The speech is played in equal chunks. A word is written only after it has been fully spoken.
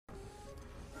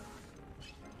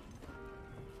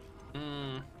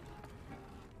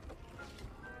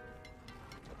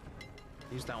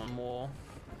Use that one more.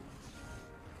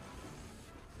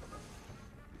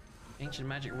 Ancient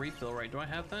magic refill rate. Do I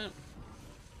have that?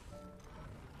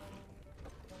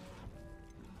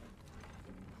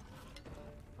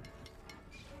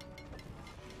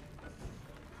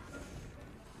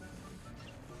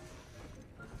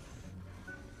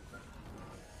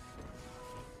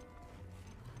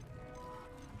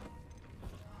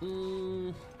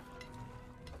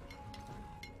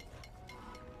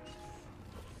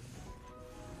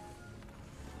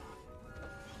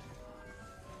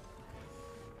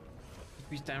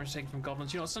 Increased damage taken from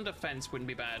goblins. You know, some defense wouldn't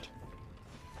be bad.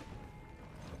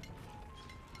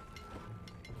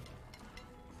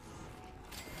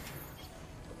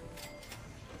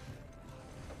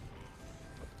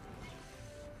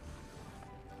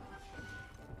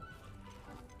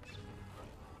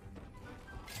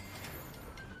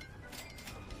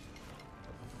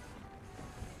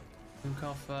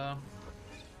 Coffer.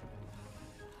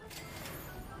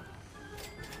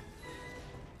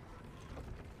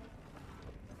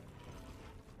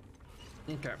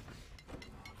 Okay.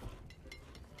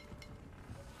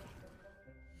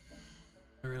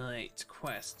 Right,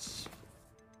 quests.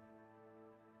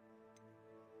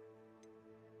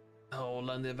 Oh,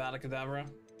 learn the Avada Kedavra.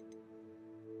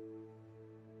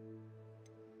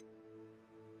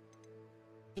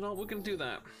 You know, we're gonna do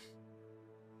that.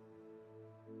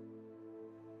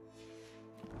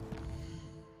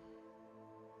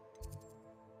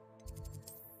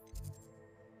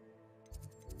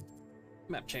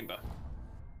 Map chamber.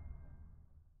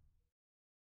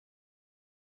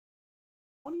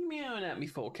 What are you meowing at me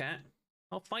for, cat?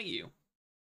 I'll fight you.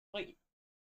 Fight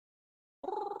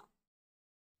you.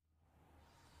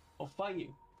 I'll fight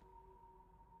you.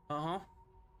 Uh-huh.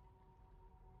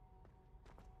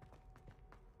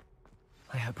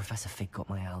 I hope Professor Fig got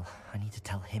my owl. I need to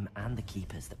tell him and the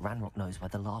Keepers that Ranrock knows where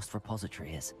the last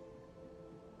repository is.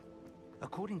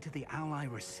 According to the owl I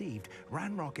received,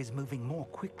 Ranrock is moving more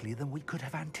quickly than we could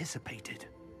have anticipated.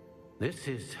 This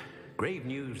is grave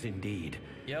news indeed.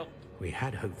 Yep. We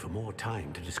had hoped for more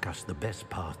time to discuss the best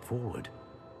path forward.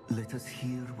 Let us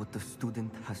hear what the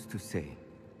student has to say.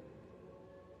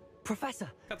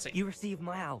 Professor, Cutscene. you received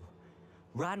my owl.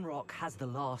 Ranrock has the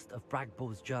last of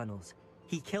Bragbor's journals.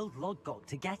 He killed Lodgok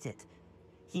to get it.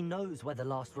 He knows where the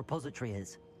last repository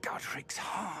is. Godric's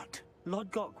heart.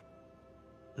 Lodgok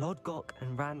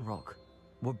and Ranrock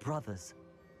were brothers.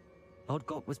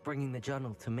 Lodgok was bringing the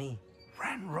journal to me.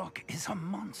 Ranrock is a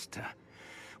monster.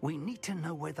 We need to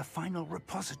know where the final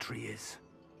repository is.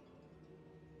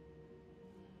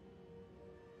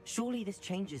 Surely this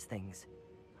changes things.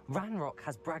 Ranrock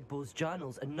has Bragbor's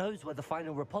journals and knows where the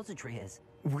final repository is.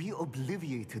 We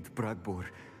obliviated Bragbor.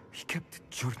 He kept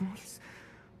journals?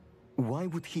 Why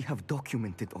would he have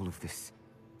documented all of this?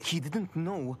 He didn't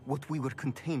know what we were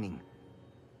containing.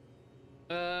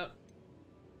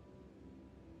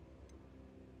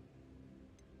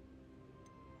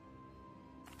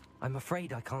 I'm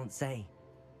afraid I can't say.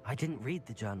 I didn't read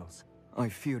the journals. I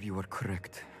fear you are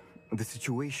correct. The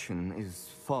situation is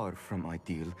far from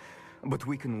ideal, but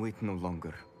we can wait no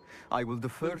longer. I will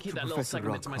defer keep to that little Professor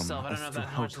segment to myself. I don't Rockham know as if to that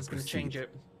how much to is going to change proceed.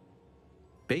 it.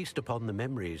 Based upon the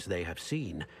memories they have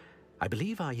seen, I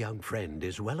believe our young friend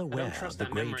is well aware of the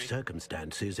that grave memory.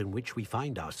 circumstances in which we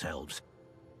find ourselves.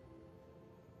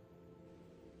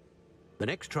 The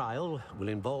next trial will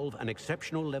involve an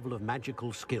exceptional level of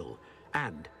magical skill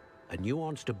and a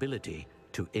nuanced ability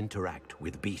to interact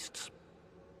with beasts.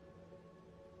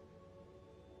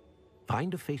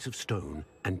 Find a face of stone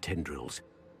and tendrils.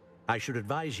 I should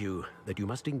advise you that you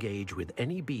must engage with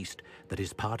any beast that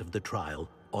is part of the trial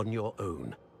on your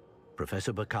own.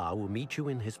 Professor Bakar will meet you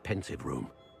in his pensive room.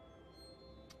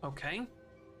 Okay.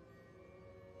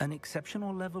 An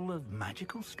exceptional level of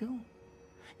magical skill?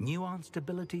 Nuanced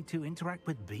ability to interact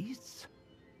with beasts?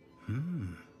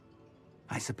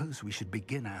 I suppose we should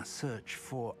begin our search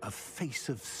for a face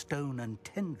of stone and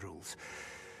tendrils,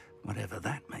 whatever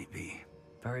that may be.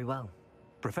 Very well.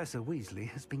 Professor Weasley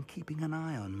has been keeping an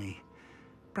eye on me.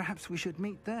 Perhaps we should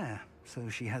meet there, so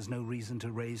she has no reason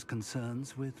to raise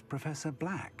concerns with Professor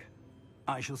Black.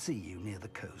 I shall see you near the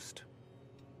coast.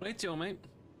 Right, till, mate.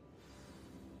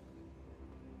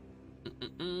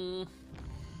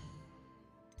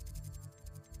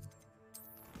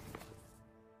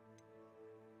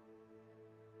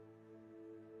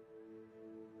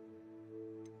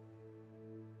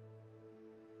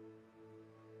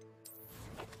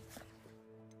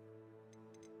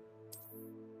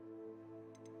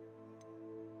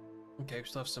 Okay, we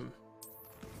still have some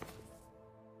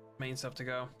main stuff to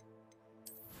go.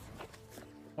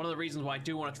 one of the reasons why I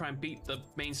do want to try and beat the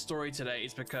main story today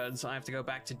is because I have to go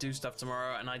back to do stuff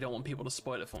tomorrow, and I don't want people to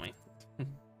spoil it for me.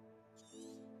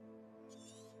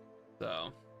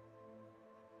 So.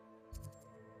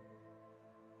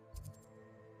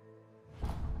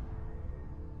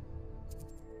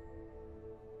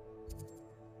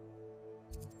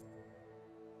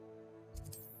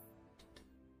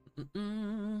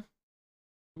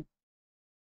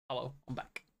 Hello, I'm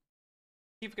back.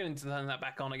 Keep forgetting to turn that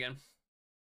back on again.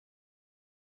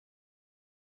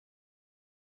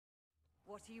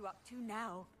 What are you up to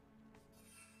now?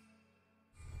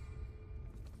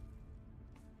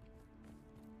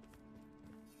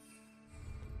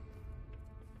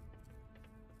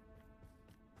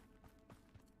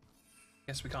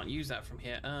 Guess we can't use that from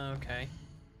here. Okay.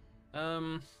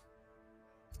 Travel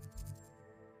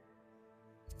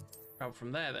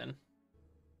from there then.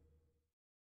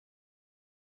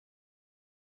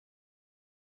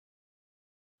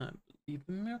 I believe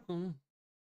in miracle.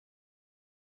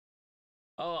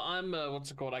 Oh, I'm what's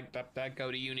it called? I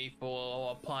go to uni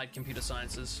for applied computer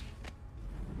sciences.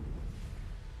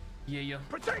 Yeah.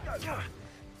 Potato!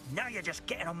 Now you're just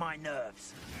getting on my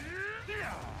nerves.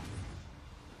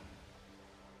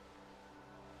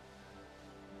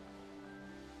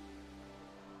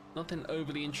 Nothing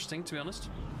overly interesting, to be honest.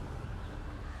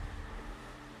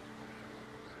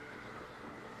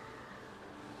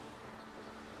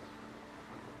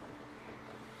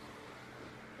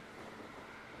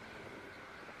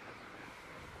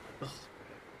 Ugh.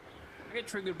 I get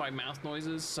triggered by mouth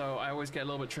noises, so I always get a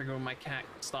little bit triggered when my cat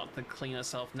starts to clean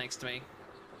herself next to me.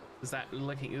 Is that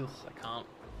licking? Ugh, I can't.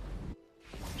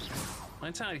 My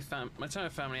entire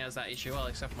family has that issue, well,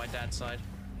 except for my dad's side.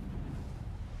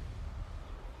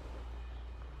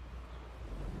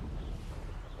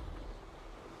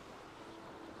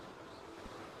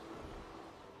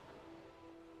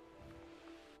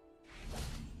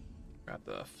 Grab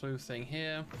the flu thing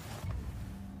here.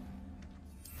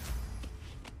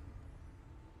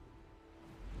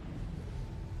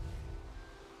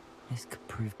 This could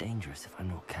prove dangerous if I'm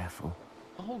not careful.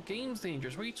 The whole game's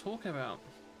dangerous. What are you talking about?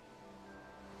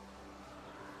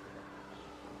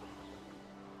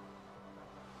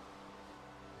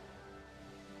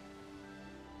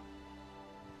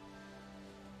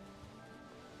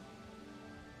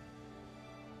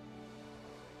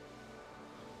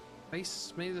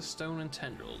 Base made of stone and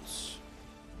tendrils.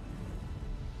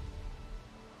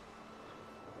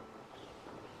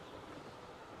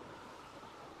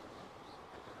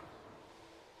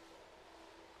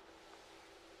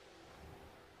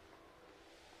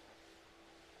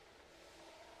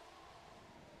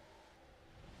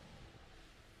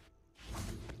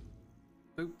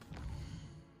 Boop.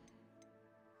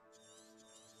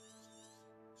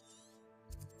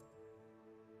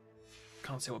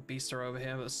 Can't see what beasts are over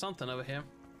here, but there's something over here.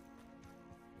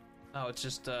 Oh, it's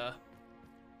just the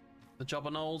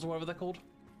Jobberknolls or whatever they're called.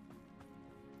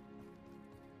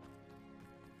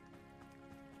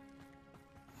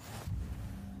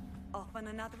 Off on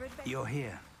another adventure. You're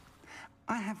here.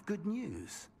 I have good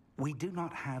news. We do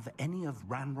not have any of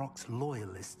Ranrock's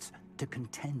loyalists to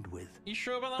contend with. You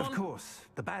sure about that Of one? course,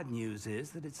 the bad news is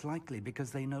that it's likely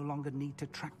because they no longer need to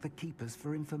track the Keepers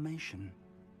for information.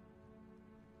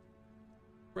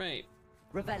 Right.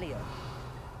 Revelio.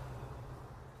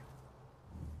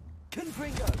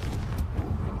 Confringo!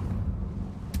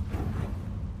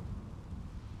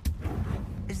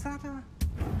 Is that a...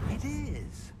 It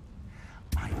is.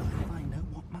 I believe I know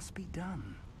what must be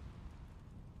done.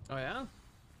 Oh yeah?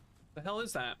 The hell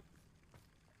is that?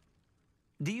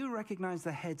 Do you recognize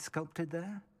the head sculpted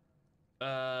there?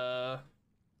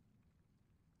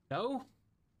 No?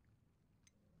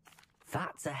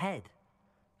 That's a head.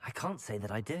 I can't say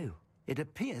that I do. It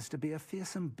appears to be a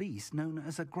fearsome beast known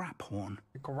as a graphorn.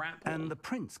 Grapple. And the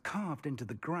prints carved into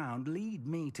the ground lead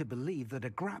me to believe that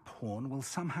a graphorn will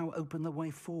somehow open the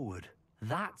way forward.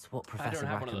 That's what Professor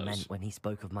have one of Rackham those. meant when he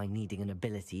spoke of my needing an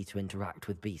ability to interact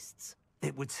with beasts.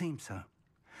 It would seem so.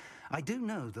 I do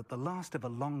know that the last of a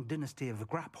long dynasty of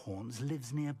graphorns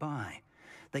lives nearby.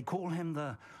 They call him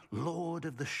the Lord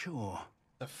of the Shore.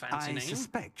 The fancy I name?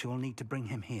 suspect you'll need to bring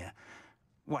him here.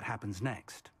 What happens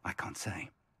next, I can't say.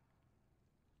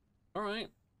 Alright.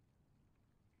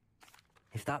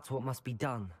 If that's what must be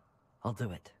done, I'll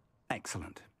do it.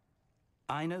 Excellent.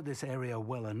 I know this area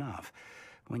well enough.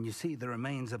 When you see the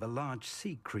remains of a large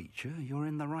sea creature, you're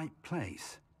in the right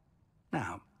place.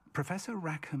 Now, Professor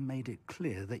Rackham made it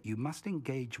clear that you must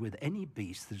engage with any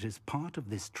beast that is part of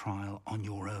this trial on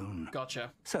your own.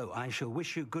 Gotcha. So I shall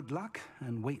wish you good luck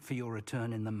and wait for your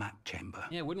return in the map chamber.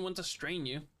 Yeah, wouldn't want to strain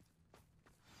you.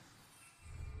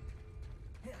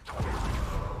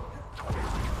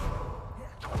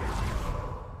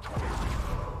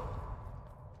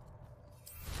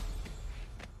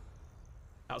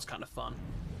 That was kind of fun.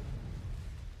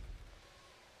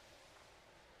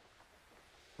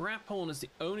 Raphorn is the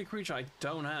only creature I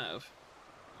don't have.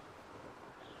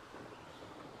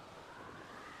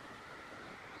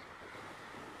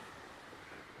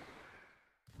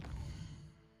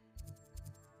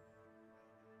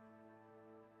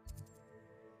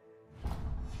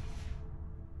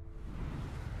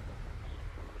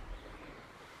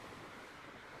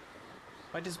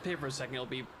 If I disappear for a second, it'll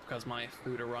be because my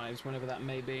food arrives, whenever that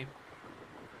may be.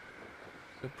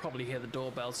 You'll probably hear the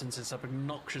doorbell since it's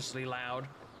obnoxiously loud.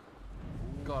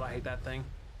 God, I hate that thing.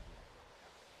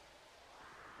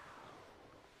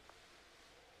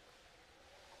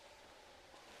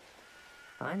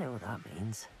 I know what that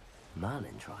means.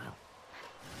 Merlin trial.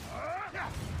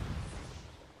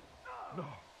 No!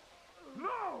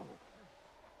 No!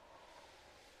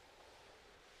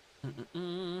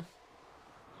 Mm-mm-mm.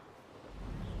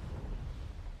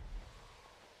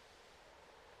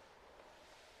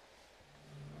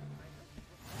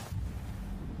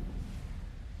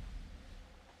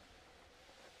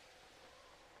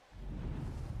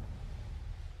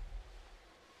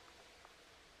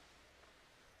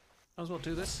 Might as well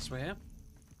do this since we're here.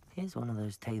 Here's one of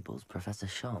those tables Professor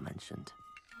Shaw mentioned.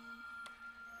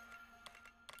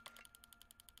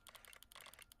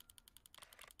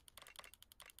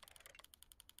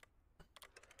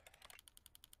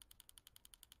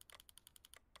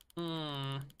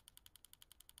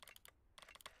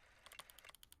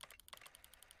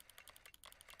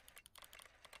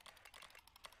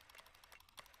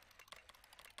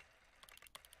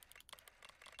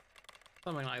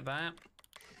 Something like that.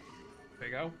 There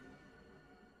you go.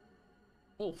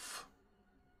 Wolf.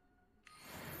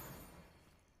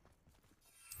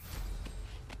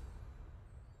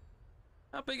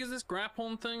 How big is this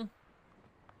Graphorn thing?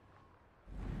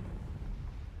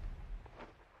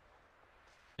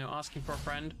 You know, asking for a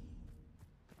friend.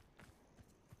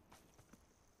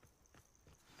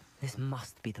 This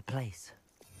must be the place.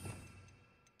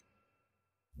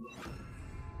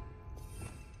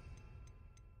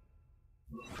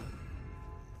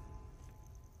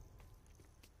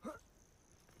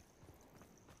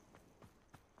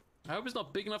 I hope it's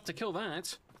not big enough to kill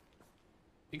that.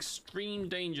 Extreme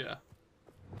danger.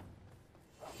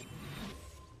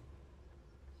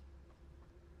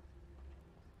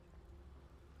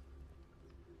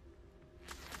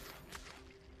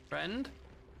 Friend?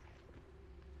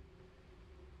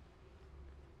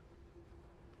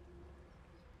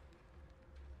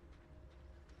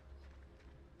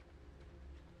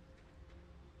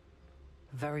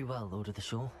 Very well, Lord of the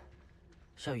Shore.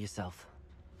 Show yourself.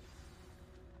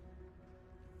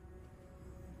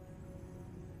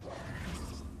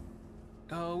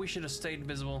 Oh, we should have stayed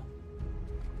visible.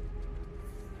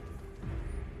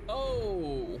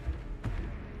 Oh!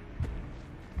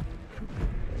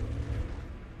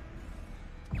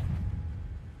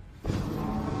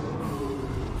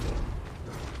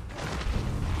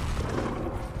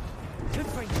 Good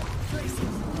bring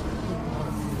places.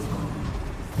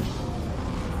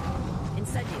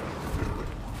 Incendio.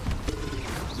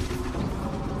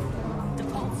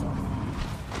 Depulso.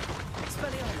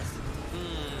 Expelliarmus.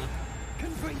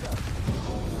 Confringo.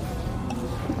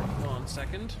 1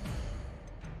 second.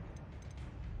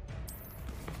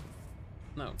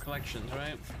 No, collections,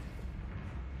 right?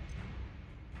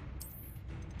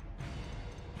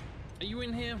 Are you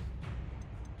in here?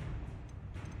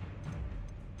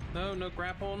 No, no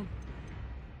Graphorn?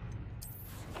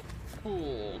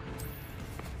 Cool.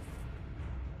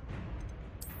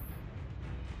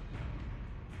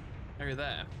 Are you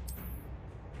there?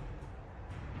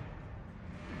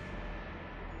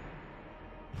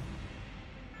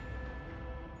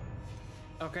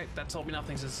 Okay, that told me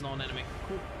nothing since it's not an enemy.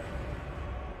 Cool.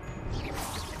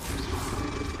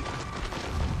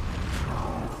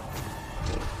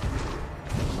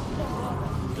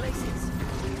 Glaciers.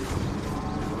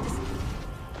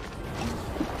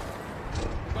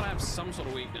 Gotta have some sort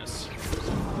of weakness.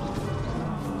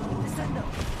 Descendo.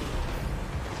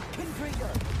 Confringo.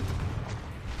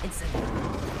 Incendio.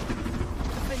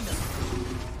 Defender.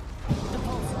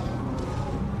 Depulso.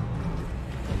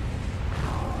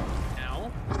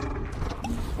 Ow.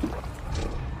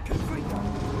 Confringo.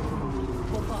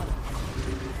 Bombarda.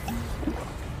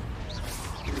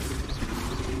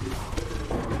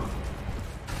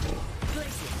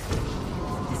 Glacier.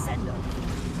 Descendo.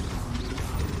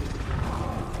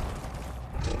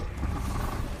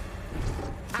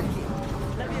 Accio.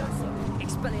 Levioso.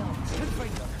 Expelliarmus.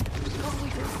 Confringo. Can't we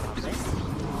just stop this?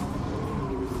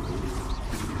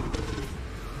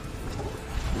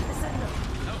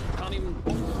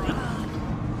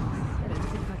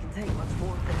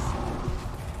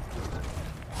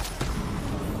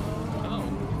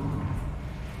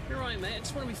 alright, mate. I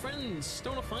just want to be friends.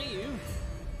 Don't want to fight you.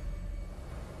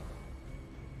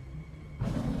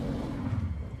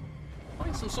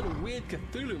 Find some sort of weird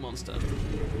Cthulhu monster.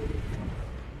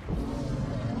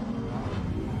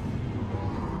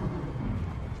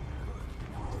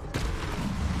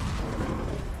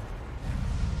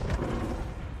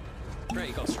 Great,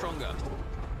 he got stronger.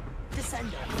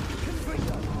 Descender,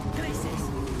 Confringo, Glacis.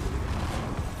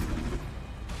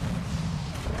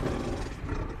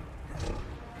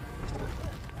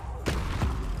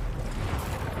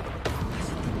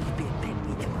 Be a bit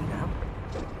weaker by now.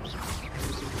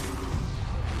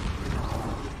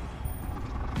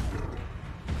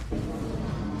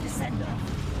 Descender.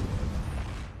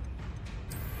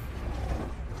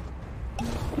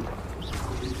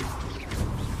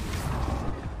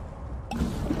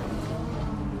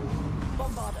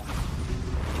 Bombarder.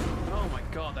 Oh my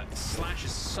god, that slash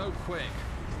is so quick.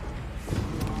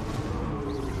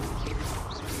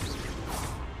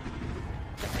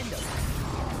 Defender.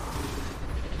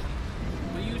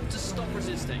 Will you just stop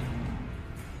resisting?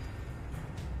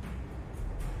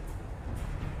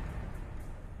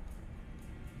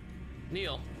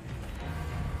 Neil.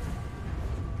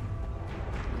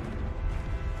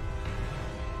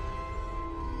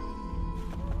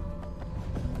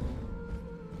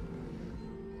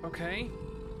 Okay.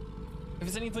 If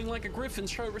it's anything like a griffin,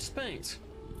 show respect.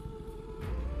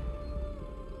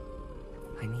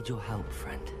 I need your help,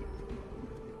 friend.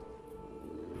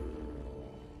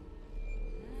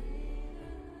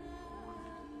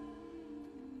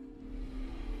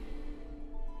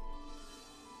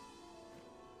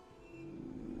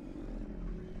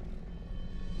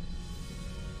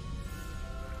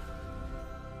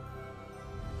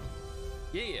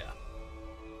 Yeah.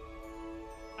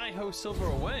 I ho silver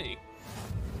away.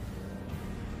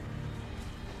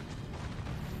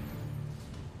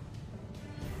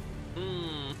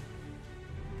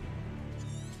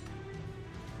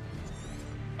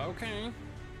 Okay.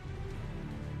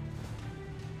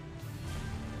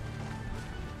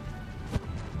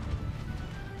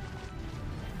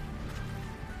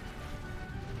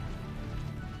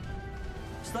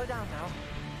 Slow down now.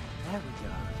 There we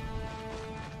go.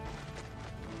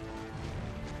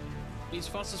 He's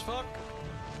fast as fuck.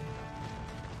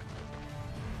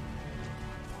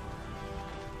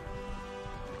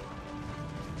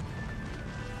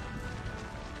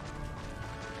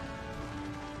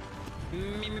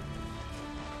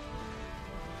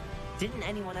 Didn't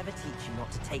anyone ever teach you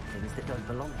not to take things that don't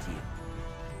belong to you?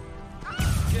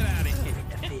 Get out of here.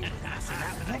 Interfere with us and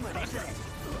that woman, isn't it?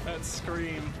 That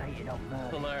scream. Traded on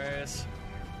murder. Hilarious.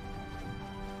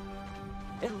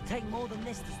 It'll take more than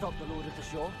this to stop the Lord of the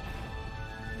Shore.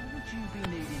 What would you be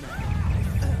needing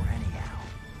for anyhow?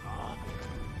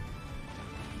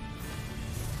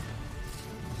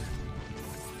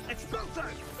 Expulso!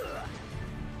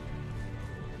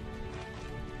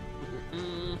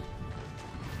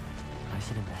 I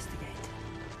should investigate.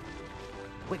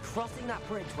 We're crossing that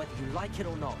bridge whether you like it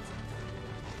or not.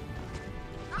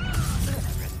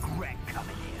 Regret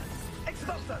coming here.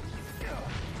 Expulso!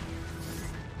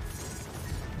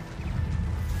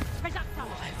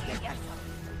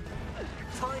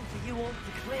 Time for you all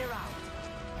to clear out.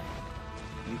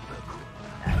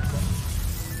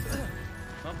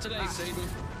 Not today, Satan.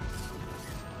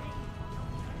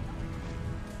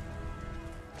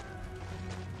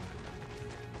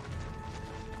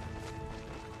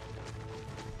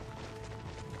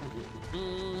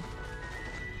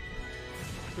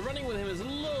 The running with him is a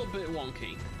little bit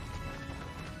wonky.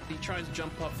 He tries to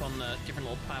jump up on different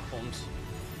little platforms.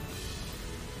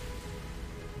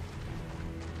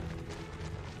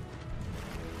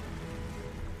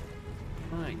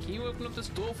 Alright, can you open up this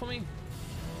door for me?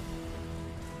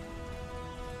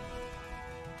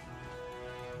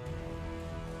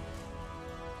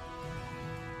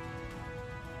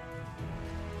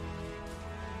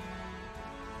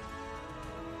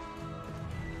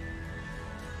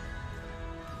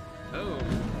 Oh.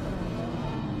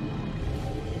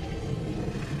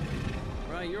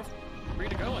 Right, you're free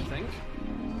to go, I think.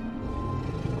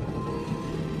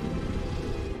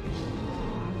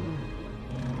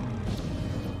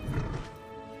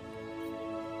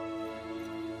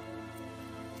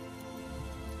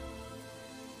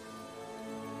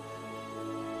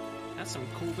 That's some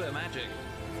cool bit of magic.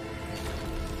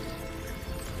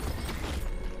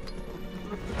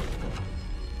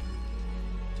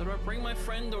 So do I bring my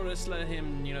friend or just let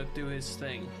him, you know, do his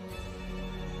thing?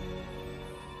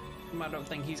 I don't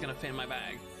think he's gonna fit in my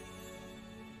bag.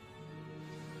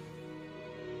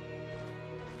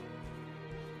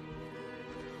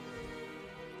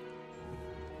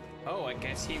 Oh, I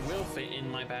guess he will fit in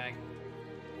my bag.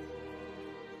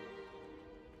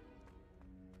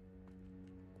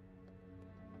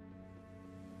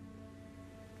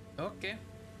 Okay.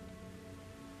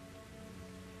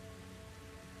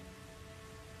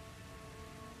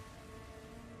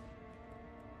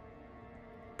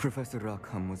 Professor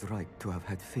Rackham was right to have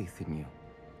had faith in you.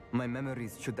 My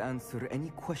memories should answer any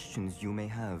questions you may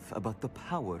have about the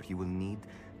power you will need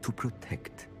to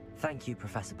protect. Thank you,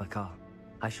 Professor Bakar.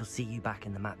 I shall see you back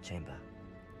in the map chamber.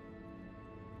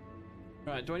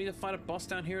 Right, do I need to fight a boss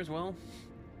down here as well?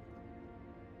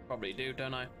 Probably do,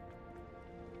 don't I?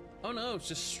 Oh no, it's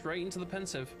just straight into the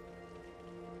pensive.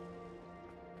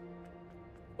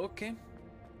 Okay.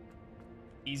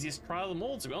 Easiest trial of them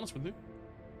all, to be honest with you.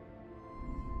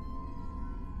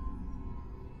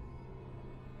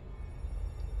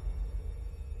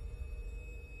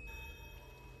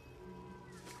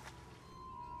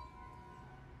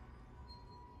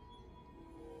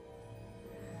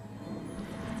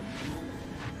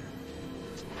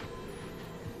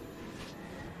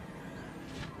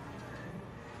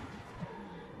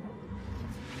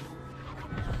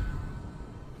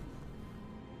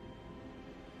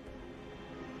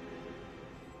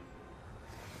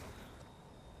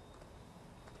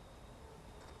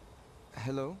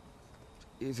 Hello?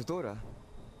 Isadora?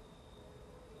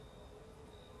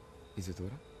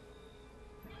 Isadora?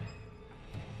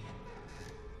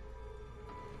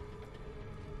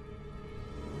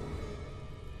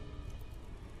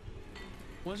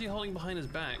 What is he holding behind his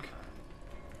back?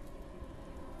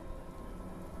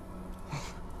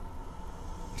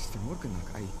 Mr.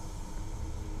 Morganach,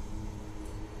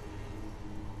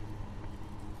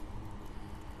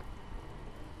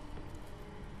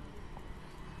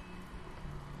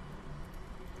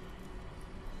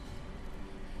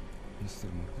 Mr.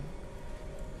 Morgan?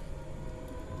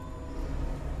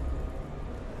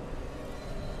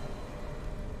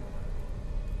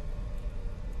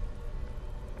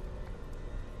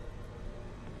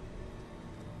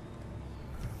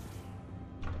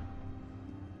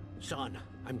 Son,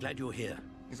 I'm glad you're here.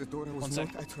 Isadora was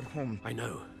not at her home. I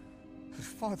know. Her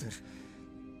father...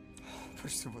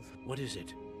 Percival. What is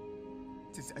it?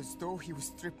 It is as though he was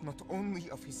stripped not only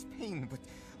of his pain, but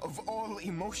of all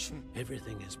emotion.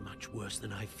 Everything is much worse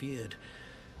than I feared.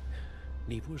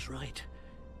 Neve was right.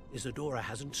 Isadora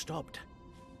hasn't stopped.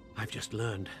 I've just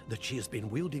learned that she has been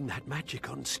wielding that magic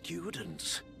on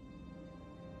students.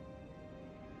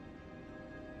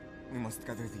 We must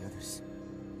gather the others.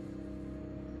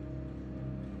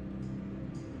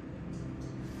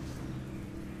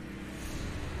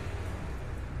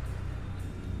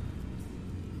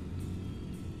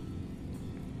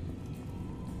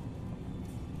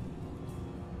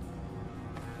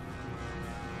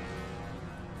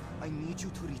 I need you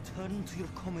to return to your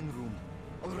common room,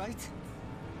 all right?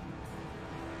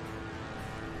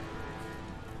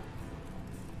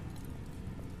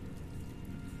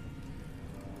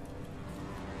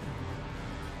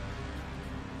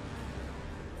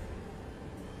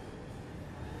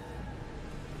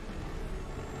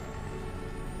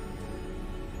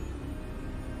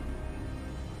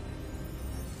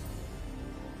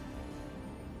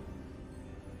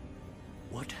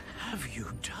 What have you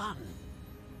done?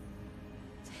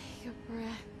 Take a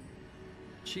breath.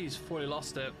 She's fully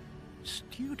lost it.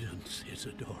 Students,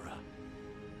 Isadora.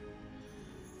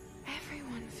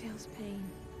 Everyone feels pain.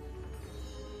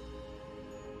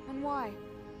 And why?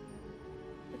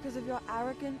 Because of your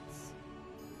arrogance?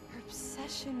 Your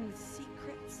obsession with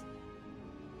secrets?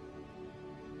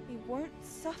 We won't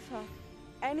suffer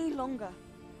any longer.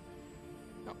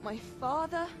 Not my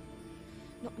father,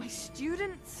 not my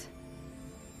students,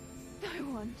 no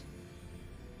one.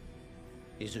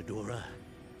 Isadora,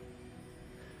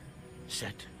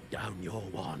 set down your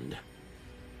wand.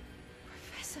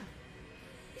 Professor,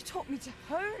 you taught me to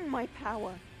hone my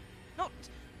power, not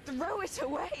throw it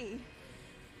away.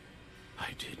 I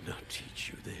did not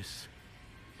teach you this.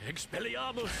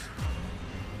 Expelliarmus!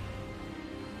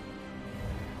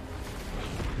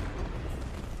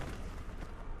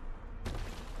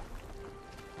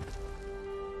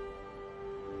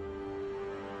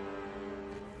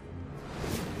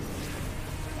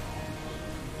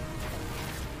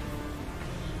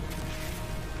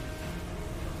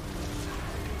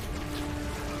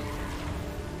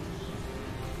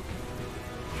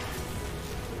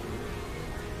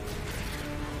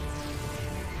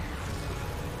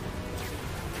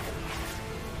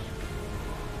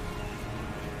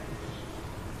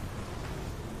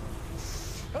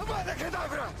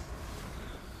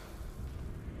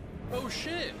 Oh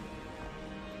shit!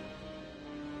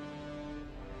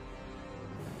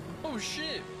 Oh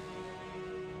shit!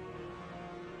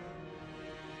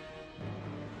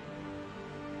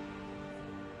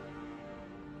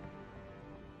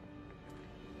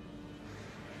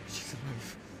 She's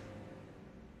alive.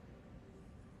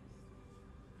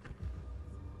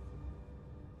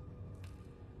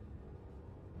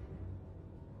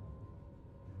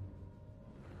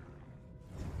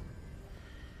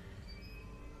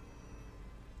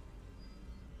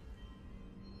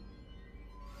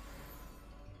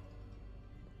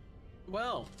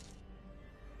 Well.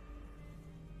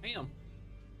 Damn.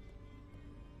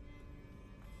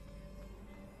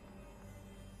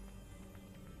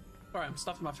 Alright, I'm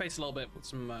stuffing my face a little bit with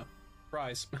some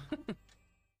fries.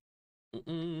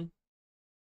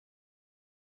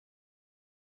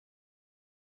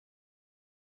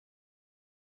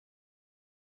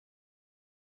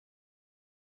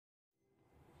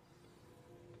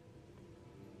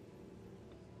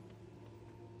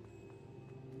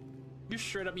 You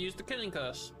straight up used the killing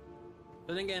curse.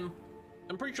 But then again,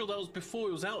 I'm pretty sure that was before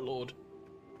it was outlawed.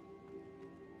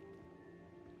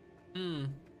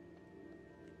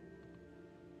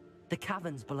 The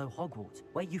caverns below Hogwarts,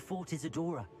 where you fought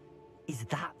Isadora. Is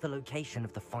that the location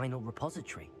of the final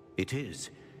repository? It is.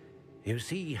 You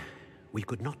see, we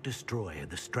could not destroy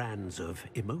the strands of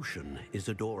emotion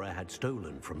Isadora had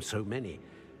stolen from so many.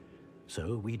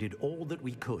 So we did all that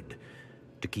we could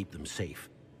to keep them safe.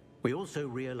 We also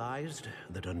realized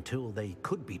that until they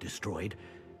could be destroyed,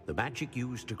 the magic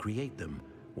used to create them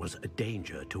was a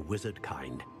danger to wizard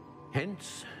kind.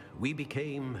 Hence, we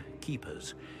became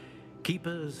keepers.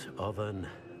 Keepers of an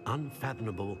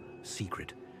unfathomable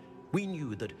secret. We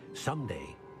knew that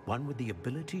someday, one with the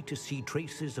ability to see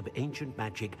traces of ancient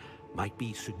magic might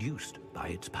be seduced by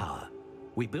its power.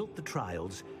 We built the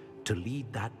trials to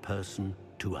lead that person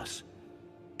to us,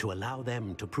 to allow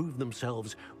them to prove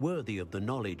themselves worthy of the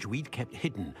knowledge we'd kept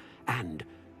hidden and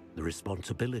the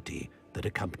responsibility that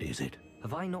accompanies it.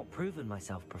 Have I not proven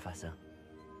myself, Professor?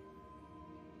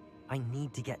 I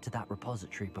need to get to that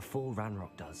repository before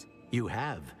Ranrock does. You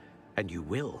have, and you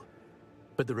will.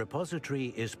 But the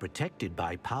repository is protected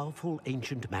by powerful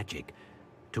ancient magic.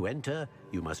 To enter,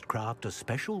 you must craft a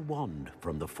special wand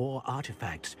from the 4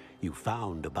 artifacts you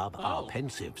found above our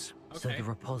pensives. So the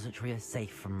repository is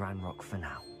safe from Ranrock for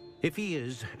now. If he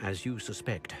is, as you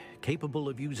suspect, capable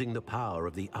of using the power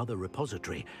of the other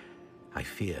repository, I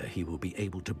fear he will be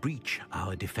able to breach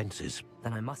our defenses.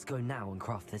 Then I must go now and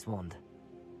craft this wand.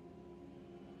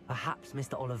 Perhaps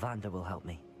Mr. Ollivander will help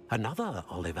me. Another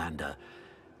Ollivander?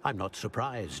 I'm not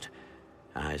surprised.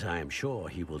 As I am sure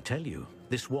he will tell you,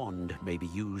 this wand may be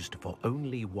used for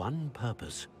only one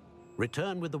purpose.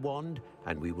 Return with the wand,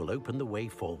 and we will open the way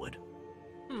forward.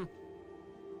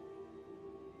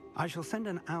 I shall send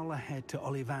an owl ahead to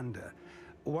Ollivander.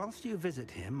 Whilst you visit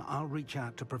him, I'll reach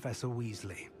out to Professor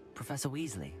Weasley. Professor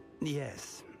Weasley?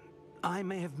 Yes. I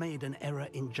may have made an error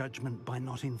in judgment by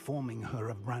not informing her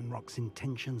of Ranrock's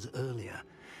intentions earlier.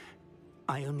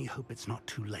 I only hope it's not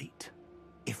too late.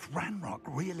 If Ranrock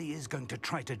really is going to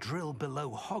try to drill below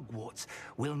Hogwarts,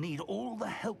 we'll need all the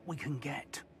help we can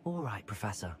get. All right,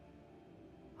 Professor.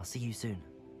 I'll see you soon.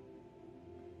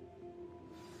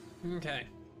 Okay.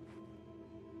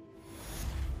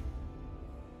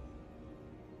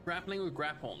 Grappling with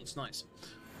Grappons, nice.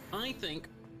 I think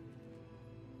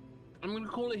I'm going to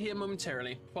call it here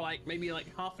momentarily for maybe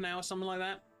half an hour, something like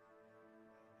that.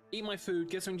 Eat my food,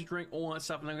 get something to drink, all that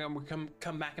stuff, and then I'm going to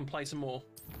come back and play some more.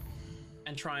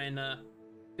 And try and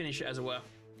finish it, as it were.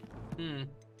 I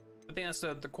think that's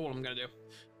the call I'm going to do.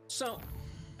 So,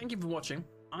 thank you for watching.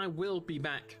 I will be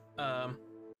back. Oh,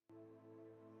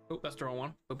 that's the wrong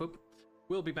one. Boop, boop.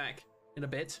 We'll be back in a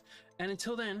bit. And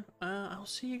until then, I'll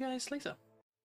see you guys later.